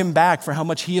love him back for how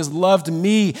much he has loved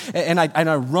me, and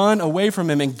I run away from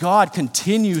him. And God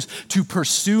continues to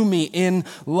pursue me in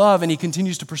love, and he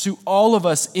continues to pursue all of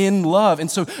us in love.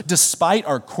 And so despite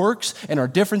our quirks and our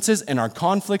differences and our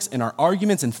conflicts and our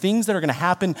arguments and things that are going to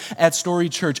happen at Story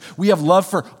Church, we have love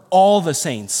for all the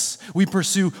saints. We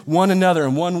pursue one another,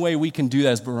 and one way we can do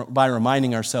that is by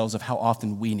reminding ourselves of how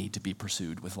often we need to be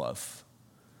pursued with love.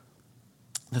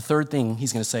 The third thing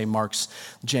he's going to say marks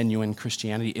genuine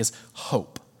Christianity is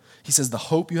hope. He says, the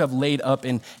hope you have laid up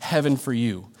in heaven for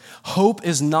you. Hope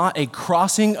is not a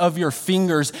crossing of your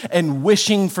fingers and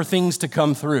wishing for things to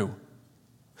come through.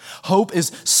 Hope is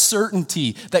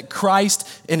certainty that Christ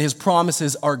and his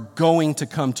promises are going to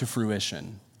come to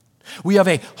fruition. We have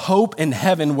a hope in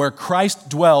heaven where Christ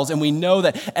dwells, and we know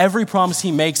that every promise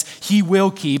he makes, he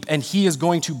will keep, and he is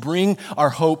going to bring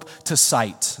our hope to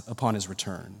sight upon his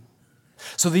return.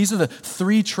 So these are the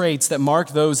three traits that mark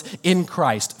those in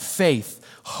Christ: faith,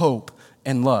 hope,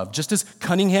 and love. Just as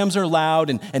Cunninghams are loud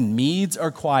and Meads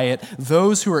are quiet,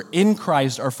 those who are in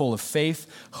Christ are full of faith,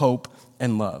 hope,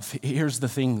 and love. Here's the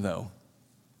thing, though.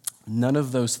 None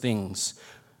of those things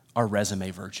are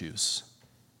resume virtues.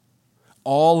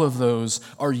 All of those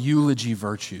are eulogy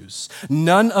virtues.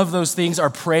 None of those things are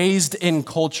praised in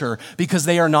culture because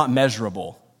they are not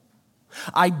measurable.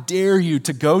 I dare you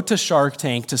to go to Shark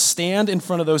Tank, to stand in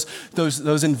front of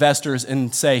those investors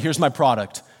and say, here's my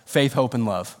product, faith, hope, and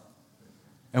love.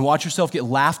 And watch yourself get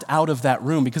laughed out of that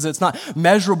room because it's not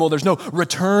measurable. There's no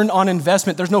return on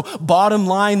investment. There's no bottom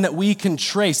line that we can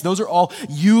trace. Those are all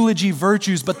eulogy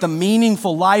virtues, but the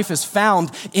meaningful life is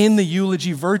found in the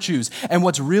eulogy virtues. And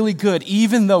what's really good,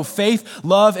 even though faith,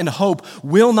 love, and hope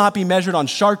will not be measured on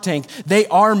Shark Tank, they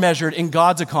are measured in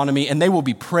God's economy and they will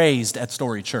be praised at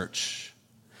Story Church.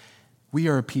 We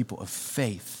are a people of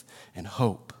faith and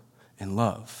hope and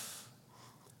love.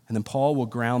 And then Paul will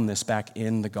ground this back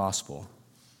in the gospel.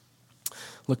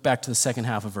 Look back to the second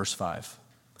half of verse 5.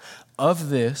 Of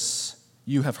this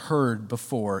you have heard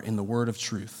before in the word of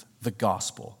truth, the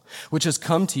gospel, which has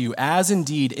come to you, as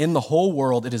indeed in the whole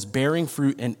world it is bearing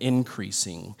fruit and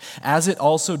increasing, as it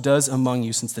also does among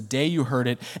you since the day you heard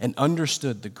it and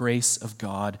understood the grace of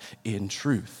God in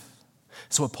truth.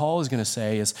 So what Paul is going to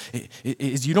say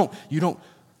is you don't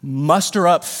muster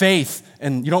up faith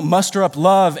and you don't muster up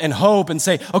love and hope and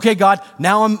say, okay, God,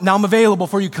 now I'm available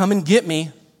for you. Come and get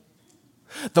me.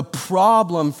 The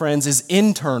problem, friends, is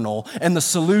internal and the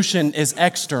solution is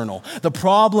external. The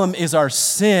problem is our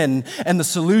sin and the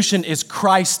solution is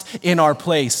Christ in our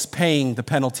place, paying the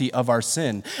penalty of our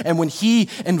sin. And when he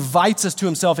invites us to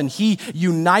himself and he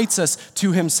unites us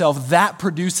to himself, that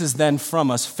produces then from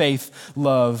us faith,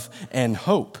 love, and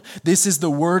hope. This is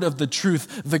the word of the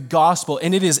truth, the gospel,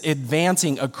 and it is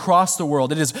advancing across the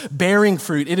world. It is bearing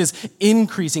fruit. It is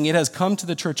increasing. It has come to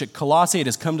the church at Colossae. It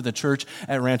has come to the church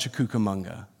at Rancho Cucamonga.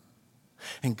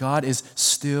 And God is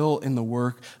still in the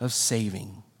work of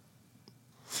saving.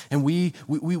 And we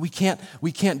can't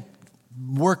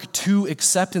work to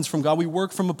acceptance from God. We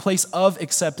work from a place of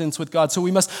acceptance with God. So we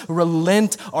must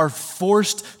relent our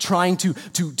forced trying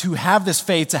to have this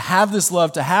faith, to have this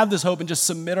love, to have this hope, and just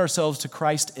submit ourselves to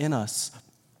Christ in us,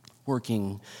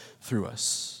 working through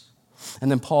us.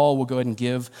 And then Paul will go ahead and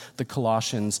give the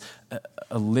Colossians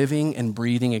a living and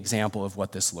breathing example of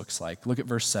what this looks like. Look at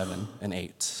verse 7 and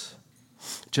 8.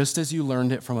 Just as you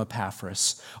learned it from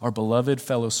Epaphras, our beloved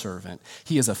fellow servant,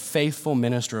 he is a faithful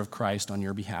minister of Christ on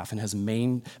your behalf and has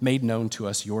made known to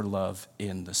us your love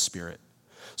in the Spirit.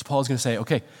 So Paul is going to say,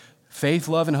 okay, faith,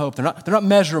 love, and hope, they're not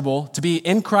measurable. To be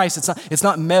in Christ, it's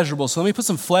not measurable. So let me put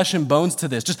some flesh and bones to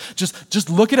this. Just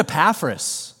look at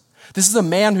Epaphras. This is a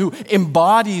man who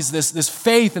embodies this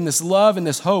faith and this love and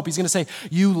this hope. He's going to say,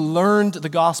 you learned the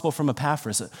gospel from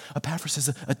Epaphras. Epaphras is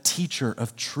a teacher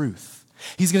of truth.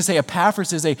 He's going to say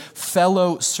Epaphras is a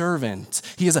fellow servant.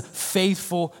 He is a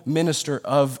faithful minister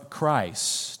of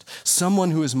Christ.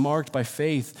 Someone who is marked by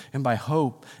faith and by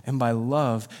hope and by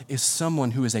love is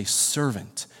someone who is a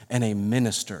servant and a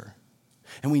minister.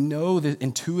 And we know that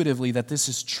intuitively that this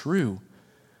is true.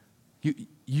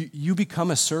 You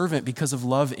become a servant because of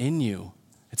love in you.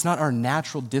 It's not our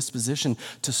natural disposition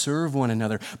to serve one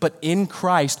another. But in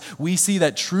Christ, we see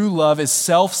that true love is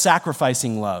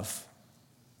self-sacrificing love.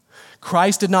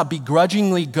 Christ did not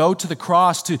begrudgingly go to the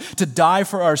cross to die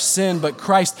for our sin, but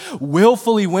Christ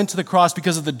willfully went to the cross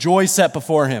because of the joy set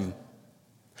before him.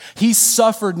 He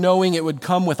suffered knowing it would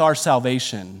come with our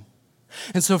salvation.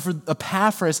 And so for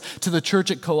Epaphras to the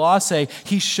church at Colossae,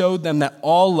 he showed them that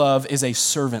all love is a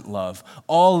servant love.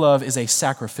 All love is a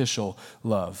sacrificial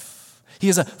love. He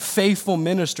is a faithful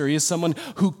minister. He is someone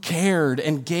who cared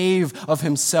and gave of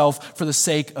himself for the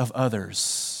sake of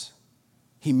others.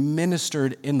 He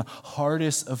ministered in the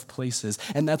hardest of places,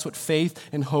 and that's what faith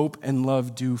and hope and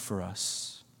love do for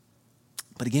us.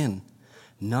 But again,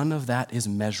 none of that is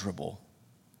measurable.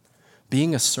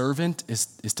 Being a servant is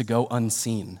to go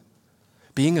unseen.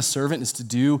 Being a servant is to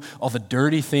do all the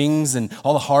dirty things and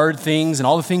all the hard things and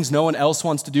all the things no one else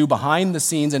wants to do behind the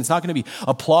scenes, and it's not going to be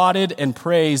applauded and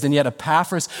praised, and yet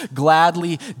Epaphras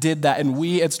gladly did that, and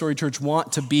we at Story Church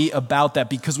want to be about that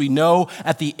because we know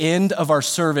at the end of our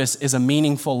service is a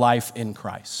meaningful life in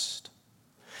Christ.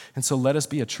 And so let us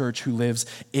be a church who lives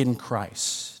in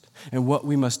Christ, and what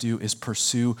we must do is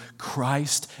pursue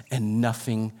Christ and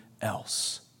nothing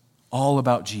else. All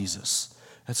about Jesus.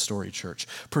 At Story Church,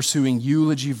 pursuing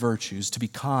eulogy virtues to be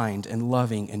kind and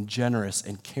loving and generous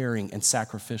and caring and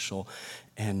sacrificial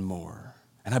and more.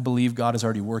 And I believe God is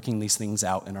already working these things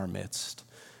out in our midst.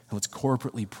 And let's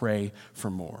corporately pray for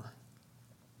more.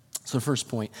 So the first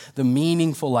point, the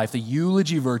meaningful life, the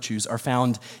eulogy virtues are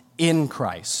found in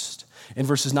Christ. In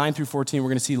verses 9 through 14, we're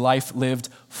going to see life lived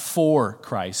for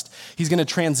Christ. Paul's going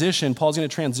to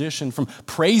transition from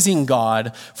praising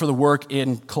God for the work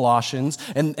in Colossians,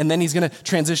 and then he's going to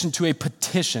transition to a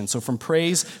petition. So from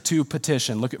praise to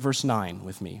petition. Look at verse 9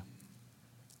 with me.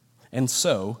 And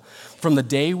so, from the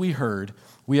day we heard,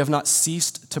 we have not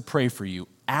ceased to pray for you,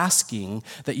 asking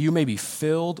that you may be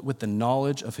filled with the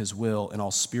knowledge of his will and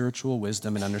all spiritual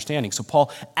wisdom and understanding. So Paul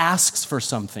asks for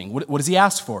something. What does he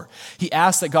ask for? He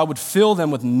asks that God would fill them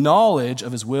with knowledge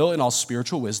of his will and all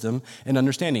spiritual wisdom and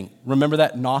understanding. Remember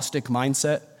that Gnostic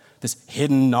mindset? This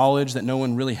hidden knowledge that no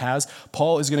one really has.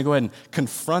 Paul is going to go ahead and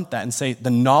confront that and say, the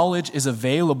knowledge is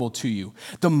available to you.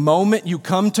 The moment you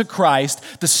come to Christ,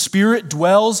 the Spirit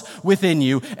dwells within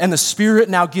you, and the Spirit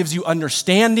now gives you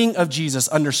understanding of Jesus,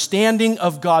 understanding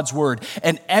of God's word,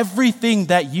 and everything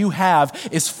that you have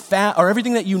is found, or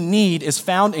everything that you need is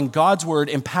found in God's word,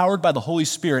 empowered by the Holy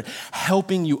Spirit,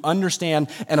 helping you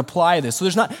understand and apply this. So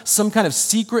there's not some kind of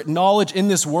secret knowledge in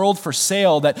this world for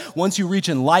sale that once you reach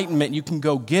enlightenment, you can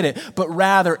go get it. But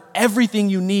rather, everything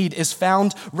you need is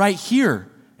found right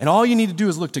here. And all you need to do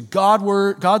is look to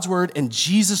God's word and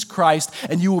Jesus Christ,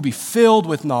 and you will be filled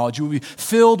with knowledge, you will be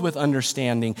filled with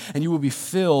understanding, and you will be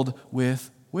filled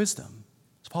with wisdom.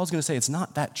 So Paul's going to say it's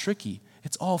not that tricky.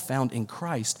 It's all found in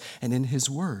Christ and in his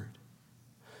word.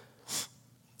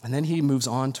 And then he moves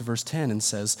on to verse 10 and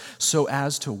says, so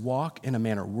as to walk in a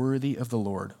manner worthy of the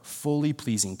Lord, fully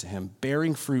pleasing to him,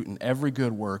 bearing fruit in every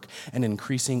good work and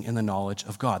increasing in the knowledge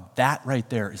of God. That right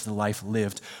there is the life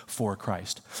lived for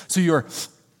Christ. So you're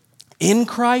in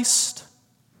Christ,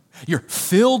 you're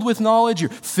filled with knowledge, you're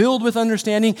filled with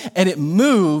understanding, and it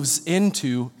moves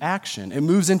into action. It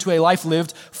moves into a life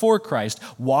lived for Christ,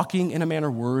 walking in a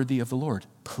manner worthy of the Lord,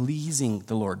 pleasing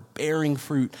the Lord, bearing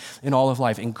fruit in all of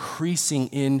life, increasing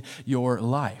in your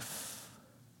life.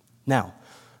 Now,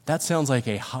 that sounds like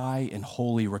a high and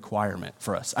holy requirement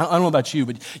for us. I don't know about you,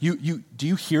 but do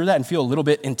you hear that and feel a little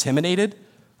bit intimidated?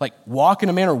 Like, walk in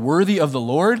a manner worthy of the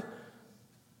Lord?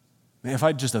 Man, if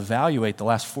I just evaluate the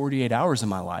last 48 hours of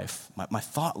my life, my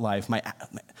thought life,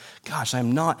 gosh,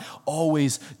 I'm not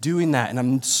always doing that, and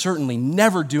I'm certainly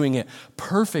never doing it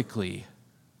perfectly.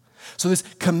 So this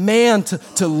command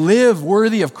to live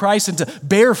worthy of Christ and to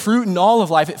bear fruit in all of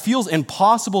life, it feels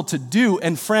impossible to do,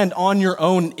 and friend, on your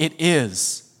own it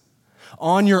is.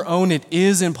 On your own it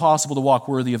is impossible to walk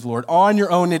worthy of the Lord. On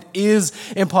your own it is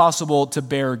impossible to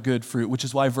bear good fruit, which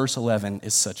is why verse 11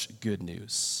 is such good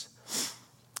news.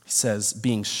 He says,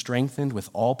 being strengthened with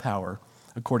all power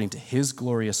according to his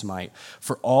glorious might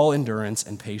for all endurance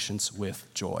and patience with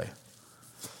joy.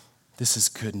 This is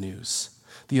good news.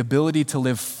 The ability to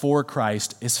live for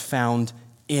Christ is found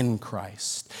in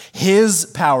Christ. His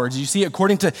power, do you see?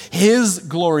 According to his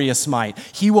glorious might,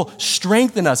 he will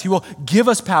strengthen us. He will give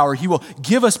us power. He will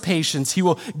give us patience. He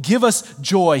will give us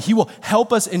joy. He will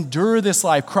help us endure this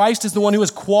life. Christ is the one who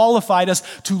has qualified us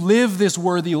to live this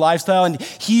worthy lifestyle, and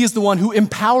he is the one who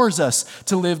empowers us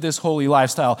to live this holy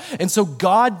lifestyle. And so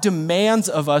God demands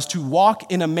of us to walk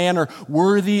in a manner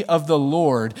worthy of the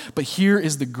Lord. But here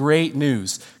is the great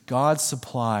news. God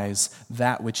supplies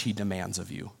that which he demands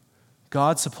of you.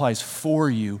 God supplies for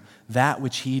you that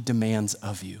which he demands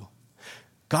of you.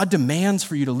 God demands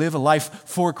for you to live a life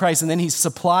for Christ, and then he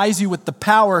supplies you with the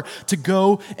power to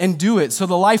go and do it. So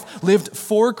the life lived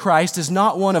for Christ is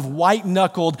not one of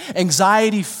white-knuckled,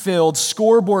 anxiety-filled,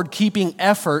 scoreboard-keeping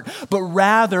effort, but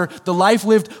rather the life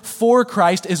lived for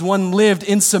Christ is one lived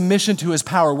in submission to his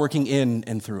power working in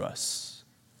and through us.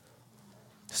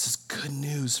 This is good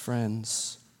news,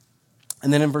 friends.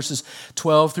 And then in verses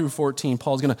 12 through 14,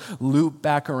 Paul's going to loop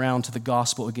back around to the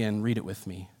gospel again. Read it with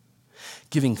me.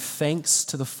 Giving thanks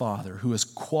to the Father who has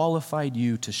qualified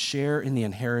you to share in the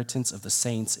inheritance of the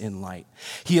saints in light.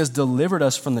 He has delivered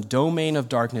us from the domain of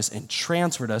darkness and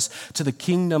transferred us to the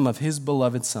kingdom of his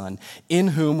beloved Son, in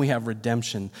whom we have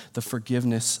redemption, the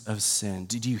forgiveness of sin.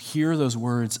 Did you hear those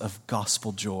words of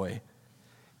gospel joy?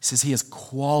 He says he has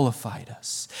qualified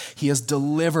us. He has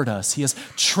delivered us. He has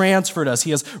transferred us.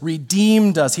 He has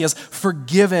redeemed us. He has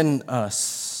forgiven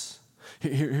us.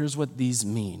 Here's what these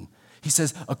mean. He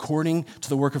says, according to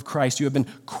the work of Christ, you have been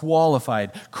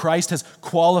qualified. Christ has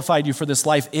qualified you for this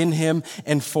life in him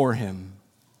and for him.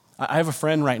 I have a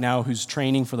friend right now who's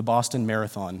training for the Boston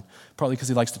Marathon, probably because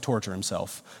he likes to torture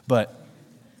himself. But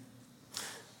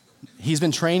he's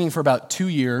been training for about 2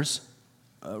 years.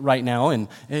 Right now, and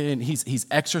he's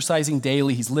exercising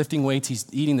daily, he's lifting weights, he's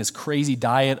eating this crazy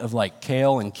diet of like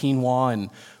kale and quinoa and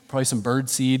probably some bird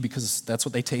seed because that's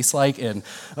what they taste like, and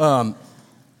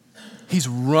he's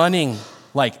running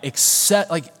like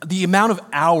the amount of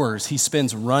hours he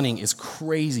spends running is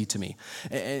crazy to me.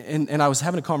 And I was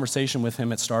having a conversation with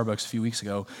him at Starbucks a few weeks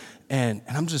ago, and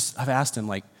I've asked him,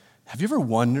 like, have you ever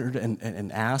wondered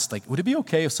and asked, like, would it be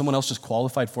okay if someone else just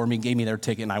qualified for me, gave me their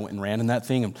ticket, and I went and ran in that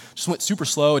thing and just went super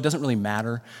slow? It doesn't really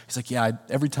matter. He's like, yeah,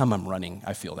 every time I'm running,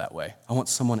 I feel that way. I want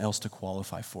someone else to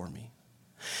qualify for me.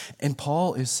 And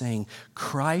Paul is saying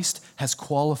Christ has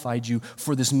qualified you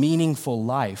for this meaningful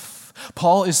life.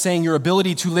 Paul is saying your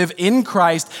ability to live in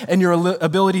Christ and your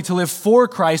ability to live for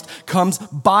Christ comes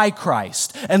by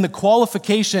Christ. And the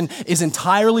qualification is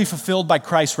entirely fulfilled by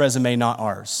Christ's resume, not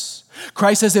ours.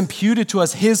 Christ has imputed to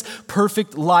us his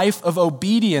perfect life of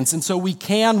obedience, and so we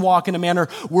can walk in a manner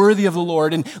worthy of the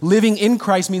Lord. And living in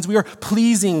Christ means we are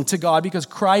pleasing to God because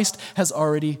Christ has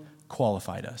already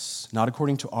qualified us, not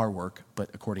according to our work, but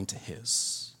according to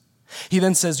his. He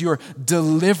then says you're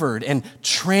delivered and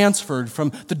transferred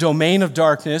from the domain of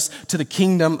darkness to the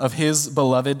kingdom of his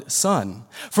beloved Son.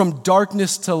 From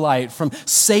darkness to light, from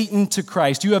Satan to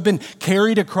Christ. You have been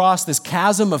carried across this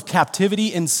chasm of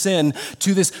captivity and sin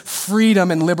to this freedom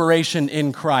and liberation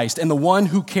in Christ. And the one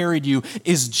who carried you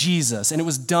is Jesus. And it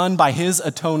was done by his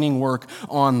atoning work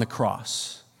on the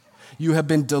cross. You have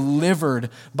been delivered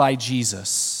by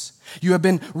Jesus. You have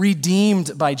been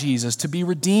redeemed by Jesus. To be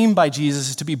redeemed by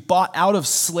Jesus is to be bought out of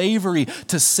slavery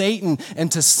to Satan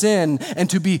and to sin and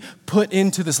to be put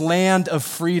into this land of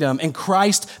freedom. And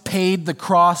Christ paid the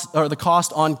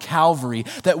cost on Calvary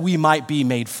that we might be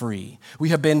made free. We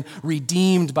have been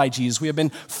redeemed by Jesus. We have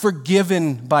been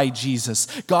forgiven by Jesus.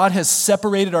 God has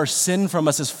separated our sin from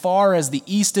us as far as the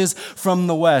east is from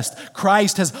the west.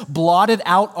 Christ has blotted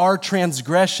out our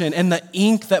transgression, and the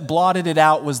ink that blotted it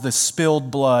out was the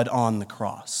spilled blood on the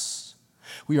cross.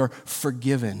 We are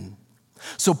forgiven.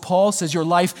 So Paul says your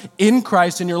life in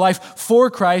Christ and your life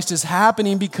for Christ is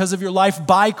happening because of your life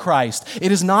by Christ.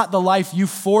 It is not the life you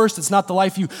forced. It's not the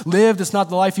life you lived. It's not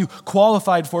the life you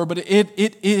qualified for, but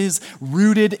it is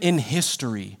rooted in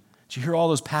history. Did you hear all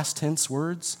those past tense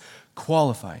words?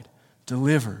 Qualified,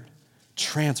 delivered,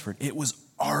 transferred. It was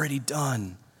already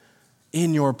done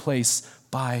in your place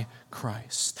by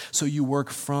Christ. So you work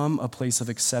from a place of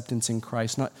acceptance in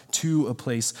Christ, not to a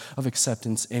place of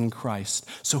acceptance in Christ.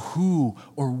 So who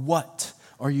or what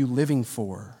are you living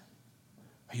for?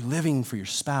 Are you living for your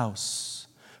spouse,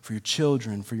 for your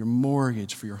children, for your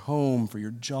mortgage, for your home, for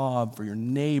your job, for your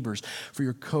neighbors, for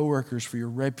your coworkers, for your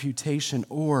reputation,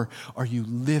 or are you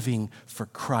living for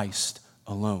Christ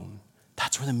alone?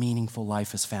 That's where the meaningful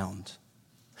life is found.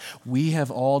 We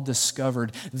have all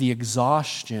discovered the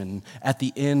exhaustion at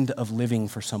the end of living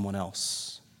for someone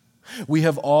else. We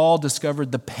have all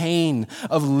discovered the pain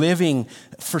of living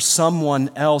for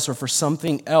someone else or for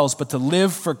something else, but to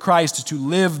live for Christ is to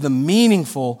live the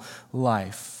meaningful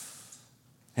life.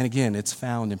 And again, it's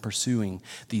found in pursuing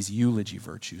these eulogy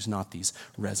virtues, not these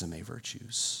resume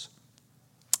virtues.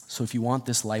 So if you want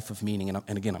this life of meaning,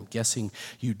 and again, I'm guessing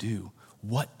you do,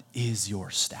 what is your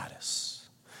status?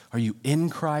 Are you in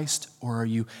Christ or are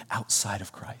you outside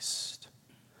of Christ?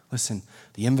 Listen,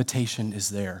 the invitation is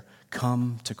there.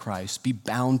 Come to Christ. Be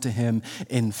bound to him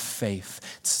in faith.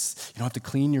 You don't have to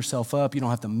clean yourself up. You don't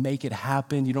have to make it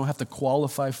happen. You don't have to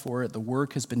qualify for it. The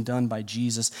work has been done by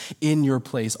Jesus in your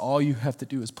place. All you have to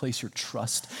do is place your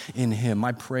trust in him.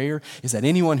 My prayer is that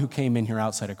anyone who came in here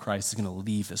outside of Christ is going to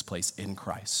leave this place in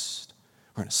Christ.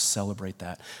 We're going to celebrate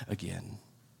that again.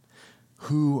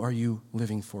 Who are you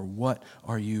living for? What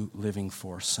are you living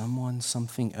for? Someone,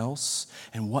 something else?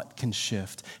 And what can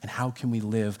shift? And how can we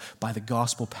live by the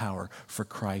gospel power for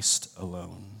Christ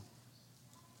alone?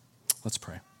 Let's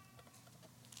pray.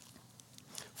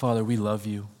 Father, we love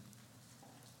you.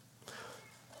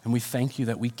 And we thank you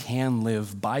that we can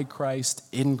live by Christ,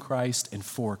 in Christ, and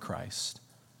for Christ.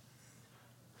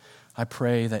 I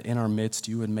pray that in our midst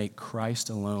you would make Christ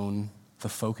alone the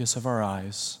focus of our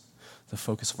eyes, the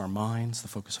focus of our minds, the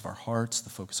focus of our hearts, the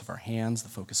focus of our hands, the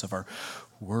focus of our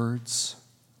words.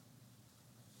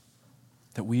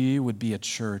 That we would be a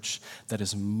church that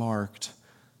is marked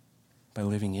by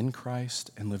living in Christ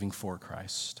and living for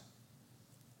Christ.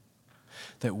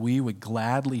 That we would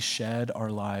gladly shed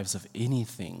our lives of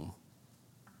anything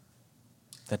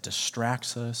that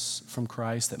distracts us from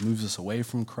Christ, that moves us away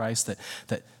from Christ,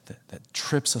 that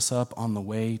trips us up on the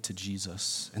way to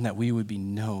Jesus, and that we would be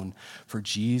known for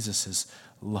Jesus'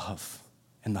 love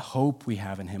and the hope we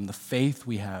have in him, the faith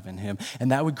we have in him,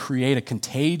 and that would create a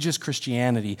contagious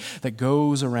Christianity that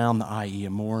goes around the IE,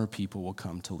 and more people will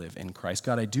come to live in Christ.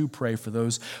 God, I do pray for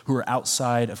those who are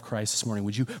outside of Christ this morning.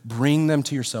 Would you bring them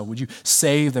to yourself? Would you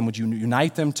save them? Would you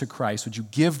unite them to Christ? Would you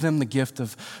give them the gift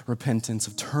of repentance,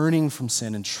 of turning from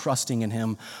sin and trusting in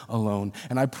him alone?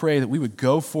 And I pray that we would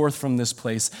go forth from this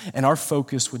place, and our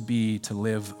focus would be to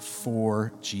live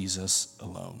for Jesus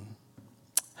alone.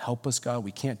 Help us, God.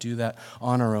 We can't do that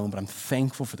on our own, but I'm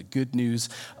thankful for the good news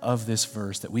of this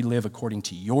verse, that we live according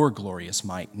to your glorious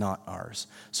might, not ours.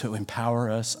 So empower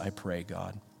us, I pray,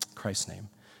 God. In Christ's name,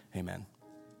 amen.